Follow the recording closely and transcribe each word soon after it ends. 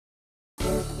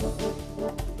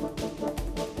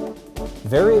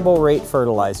Variable rate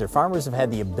fertilizer. Farmers have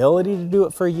had the ability to do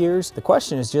it for years. The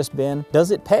question has just been,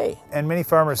 does it pay? And many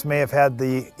farmers may have had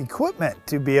the equipment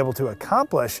to be able to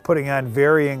accomplish putting on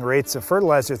varying rates of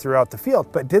fertilizer throughout the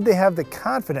field, but did they have the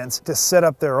confidence to set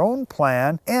up their own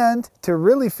plan and to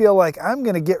really feel like I'm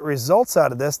going to get results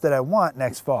out of this that I want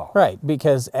next fall? Right,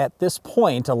 because at this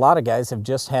point, a lot of guys have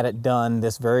just had it done,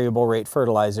 this variable rate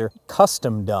fertilizer,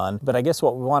 custom done. But I guess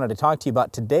what we wanted to talk to you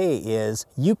about today is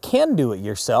you can do it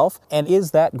yourself, and is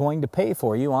that going to pay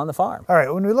for you on the farm? All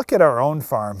right, when we look at our own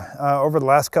farm, over the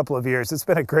last couple of years, it's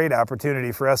been a great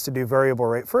opportunity for us to do variable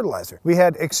rate fertilizer. We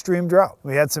had extreme drought.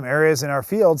 We had some areas in our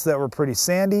fields that were pretty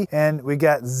sandy, and we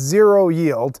got zero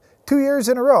yield 2 years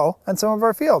in a row on some of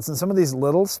our fields in some of these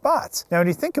little spots. Now, when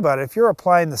you think about it, if you're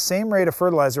applying the same rate of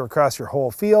fertilizer across your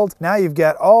whole field, now you've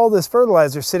got all this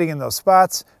fertilizer sitting in those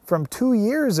spots from 2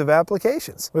 years of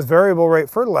applications. With variable rate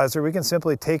fertilizer, we can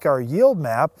simply take our yield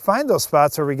map, find those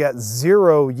spots where we got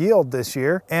zero yield this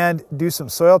year, and do some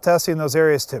soil testing in those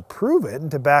areas to prove it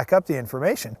and to back up the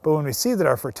information. But when we see that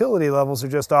our fertility levels are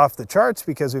just off the charts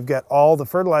because we've got all the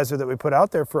fertilizer that we put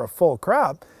out there for a full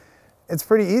crop, it's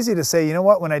pretty easy to say, you know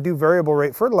what, when I do variable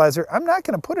rate fertilizer, I'm not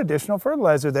going to put additional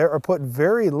fertilizer there or put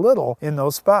very little in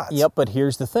those spots. Yep, but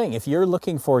here's the thing. If you're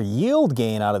looking for yield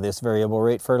gain out of this variable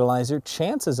rate fertilizer,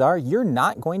 chances are you're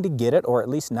not going to get it, or at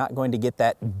least not going to get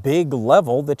that big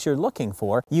level that you're looking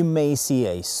for. You may see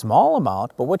a small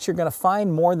amount, but what you're going to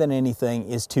find more than anything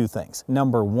is two things.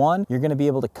 Number one, you're going to be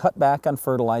able to cut back on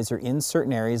fertilizer in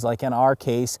certain areas, like in our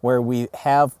case, where we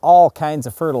have all kinds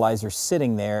of fertilizer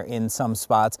sitting there in some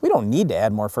spots. We don't need to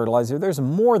add more fertilizer. There's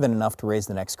more than enough to raise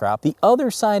the next crop. The other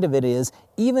side of it is,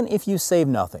 even if you save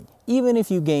nothing, even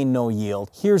if you gain no yield,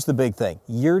 here's the big thing.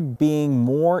 You're being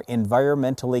more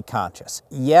environmentally conscious.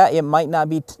 Yeah, it might not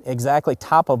be exactly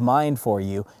top of mind for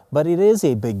you, but it is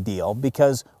a big deal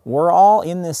because we're all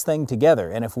in this thing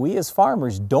together. And if we as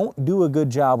farmers don't do a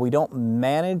good job, we don't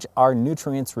manage our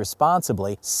nutrients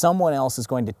responsibly, someone else is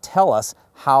going to tell us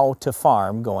how to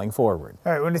farm going forward.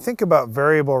 All right, when you think about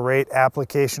variable rate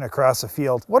application across a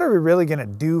field, what are we really going to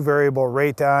do variable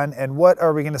rate on, and what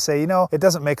are we going to say, you know, it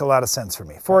doesn't make a lot of sense for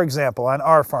me? For example, on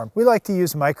our farm, we like to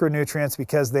use micronutrients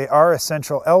because they are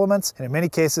essential elements, and in many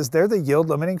cases, they're the yield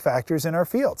limiting factors in our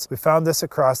fields. We found this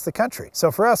across the country. So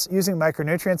for us, using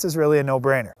micronutrients is really a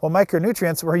no-brainer. Well,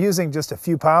 micronutrients, we're using just a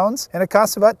few pounds, and it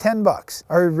costs about 10 bucks.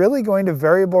 Are we really going to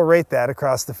variable rate that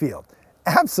across the field?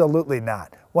 Absolutely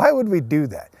not. Why would we do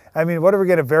that? I mean, what are we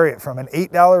going to vary it from, an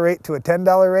 $8 rate to a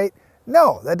 $10 rate?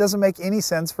 No, that doesn't make any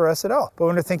sense for us at all. But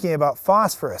when we're thinking about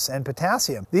phosphorus and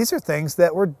potassium, these are things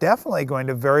that we're definitely going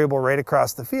to variable rate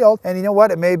across the field. And you know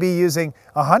what? It may be using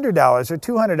 $100 or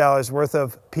 $200 worth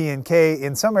of P and K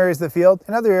in some areas of the field.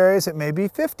 In other areas, it may be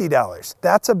 $50.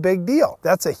 That's a big deal.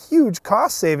 That's a huge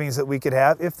cost savings that we could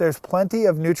have if there's plenty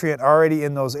of nutrient already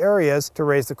in those areas to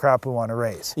raise the crop we want to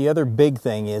raise. The other big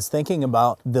thing is thinking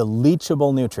about the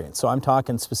leachable nutrients. So I'm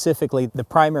talking specifically the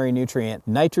primary nutrient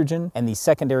nitrogen and the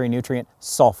secondary nutrient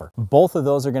sulfur. Both of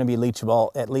those are going to be leachable.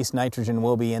 At least nitrogen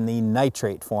will be in the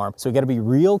nitrate form. So we got to be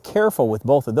real careful with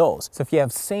both of those. So if you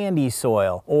have sandy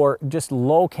soil or just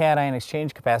low cation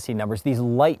exchange capacity numbers, these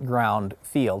light ground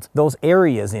fields, those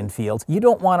areas in fields, you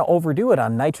don't want to overdo it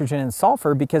on nitrogen and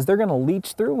sulfur because they're going to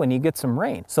leach through when you get some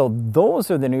rain. So those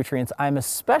are the nutrients I'm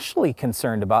especially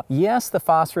concerned about. Yes, the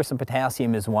phosphorus and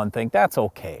potassium is one thing. That's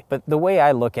okay. But the way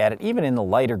I look at it, even in the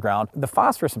lighter ground, the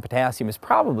phosphorus and potassium is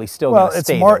probably still going to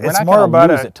stay there.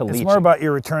 It's more about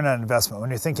your return on investment when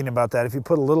you're thinking about that. If you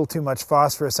put a little too much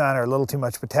phosphorus on or a little too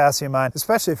much potassium on,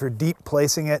 especially if you're deep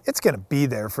placing it, it's going to be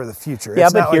there for the future. Yeah,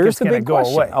 it's but not here's like it's the big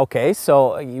question. Away. Okay,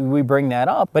 so we bring that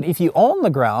up, but if you own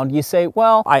the ground, you say,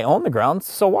 well, I own the ground,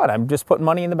 so what? I'm just putting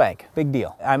money in the bank. Big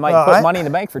deal. I might put money in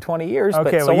the bank for 20 years,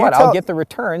 okay, but so what? I'll get the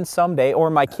return someday,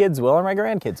 or my kids will, or my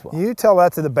grandkids will. You tell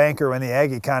that to the banker when the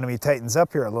ag economy tightens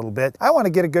up here a little bit. I want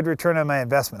to get a good return on my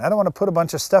investment. I don't want to put a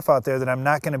bunch of stuff out there that I'm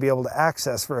not going to be able to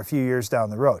access for a few years down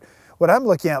the road. What I'm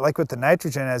looking at, like with the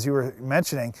nitrogen, as you were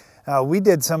mentioning, we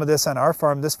did some of this on our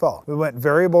farm this fall. We went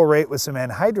variable rate with some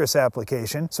anhydrous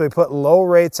application. So we put low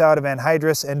rates out of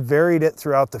anhydrous and varied it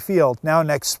throughout the field. Now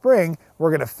next spring,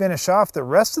 we're going to finish off the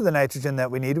rest of the nitrogen that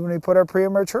we need when we put our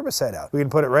pre-emerge herbicide out. We can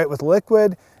put it right with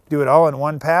liquid, do it all in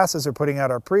one pass as we're putting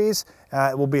out our pre's.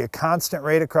 It will be a constant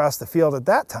rate across the field at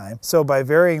that time. So by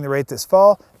varying the rate this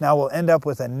fall, now we'll end up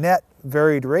with a net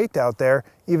varied rate out there,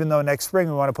 even though next spring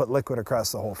we want to put liquid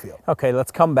across the whole field. Okay,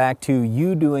 let's come back to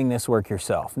you doing this work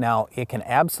yourself. Now, Now, it can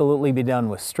absolutely be done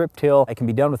with strip till. It can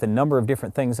be done with a number of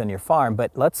different things on your farm, but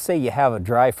let's say you have a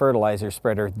dry fertilizer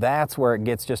spreader. That's where it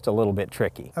gets just a little bit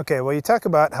tricky. Okay, well, you talk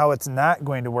about how it's not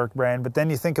going to work, Brian, but then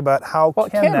you think about how Well,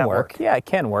 can that work? Yeah, it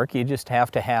can work. You just have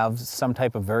to have some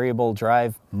type of variable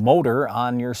drive motor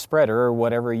on your spreader or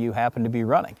whatever you happen to be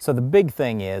running. So the big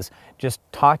thing is just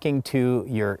talking to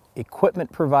your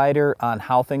equipment provider on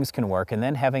how things can work, and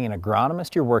then having an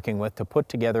agronomist you're working with to put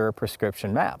together a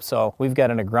prescription map. So we've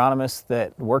got an agronomist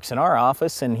that works in our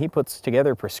office, and he puts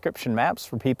together prescription maps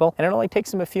for people, and it only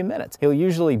takes him a few minutes. He'll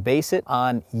usually base it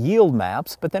on yield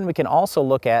maps, but then we can also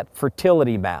look at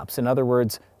fertility maps. In other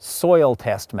words, soil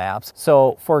test maps.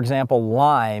 So for example,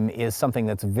 lime is something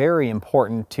that's very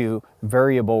important to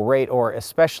variable rate, or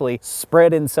especially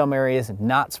spread in some areas,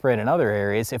 not spread in other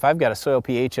areas. If I've got a soil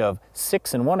pH of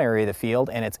 6 in one area of the field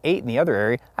and it's 8 in the other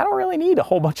area, I don't really need a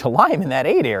whole bunch of lime in that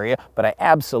 8 area, but I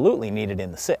absolutely need it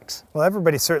in the 6. Well,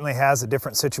 everybody certainly has a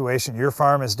different situation. Your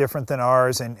farm is different than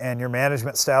ours, and your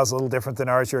management style is a little different than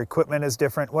ours. Your equipment is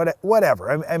different,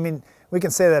 whatever. I mean, we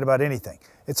can say that about anything.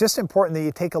 It's just important that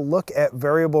you take a look at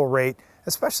variable rate,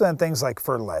 especially on things like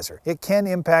fertilizer. It can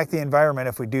impact the environment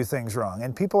if we do things wrong,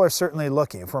 and people are certainly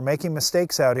looking. If we're making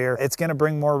mistakes out here, it's going to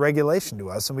bring more regulation to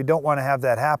us, and we don't want to have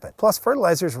that happen. Plus,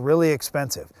 fertilizer is really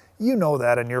expensive. You know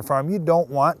that on your farm. You don't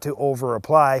want to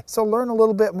over-apply, so learn a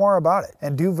little bit more about it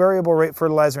and do variable rate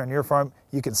fertilizer on your farm.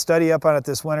 You can study up on it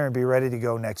this winter and be ready to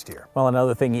go next year. Well,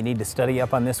 another thing you need to study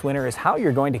up on this winter is how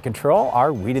you're going to control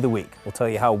our weed of the week. We'll tell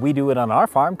you how we do it on our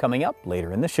farm coming up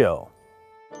later in the show.